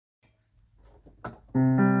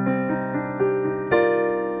Welcome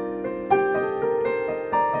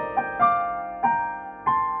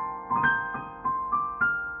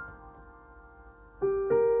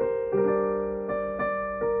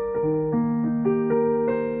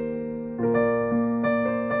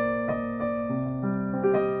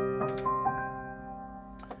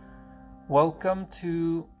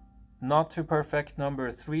to Not Too Perfect number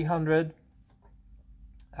 300.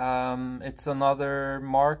 It's another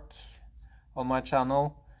mark on my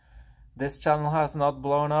channel. This channel has not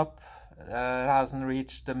blown up, it hasn't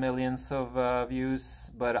reached the millions of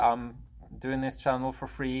views, but I'm doing this channel for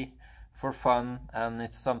free, for fun, and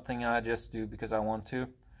it's something I just do because I want to.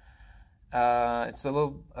 It's a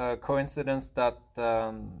little coincidence that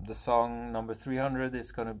the song number 300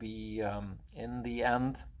 is going to be In the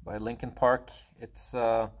End by Linkin Park. It's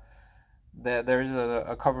there is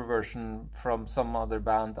a cover version from some other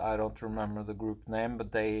band. I don't remember the group name,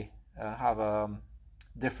 but they have a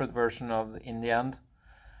different version of In the End,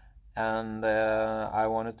 and I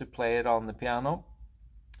wanted to play it on the piano.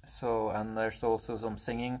 So, and there's also some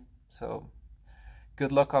singing. So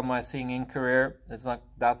good luck on my singing career.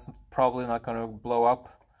 That's probably not going to blow up.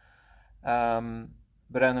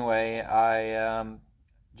 But anyway, I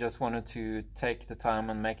just wanted to take the time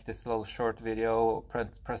and make this little short video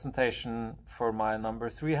presentation for my number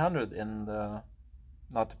 300 in the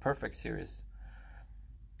Not Too Perfect series.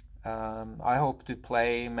 I hope to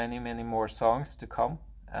play many more songs to come,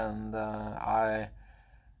 and I'll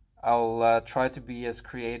try to be as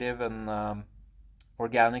creative and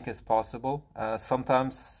organic as possible.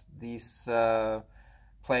 Sometimes these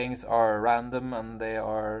playings are random and they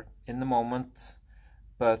are in the moment,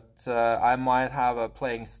 but I might have a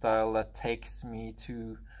playing style that takes me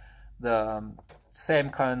to the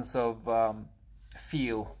same kinds of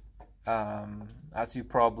feel as you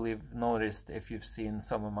probably noticed if you've seen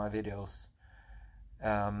some of my videos.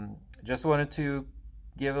 Just wanted to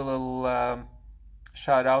give a little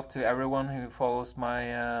shout out to everyone who follows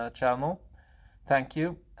my channel. Thank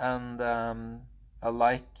you, and a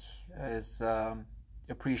like is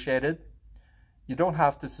appreciated. You don't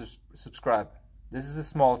have to subscribe. This is a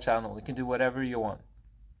small channel. You can do whatever you want.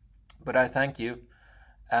 But I thank you,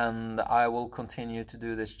 and I will continue to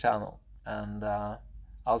do this channel, and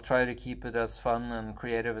I'll try to keep it as fun and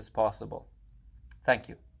creative as possible. Thank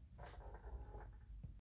you.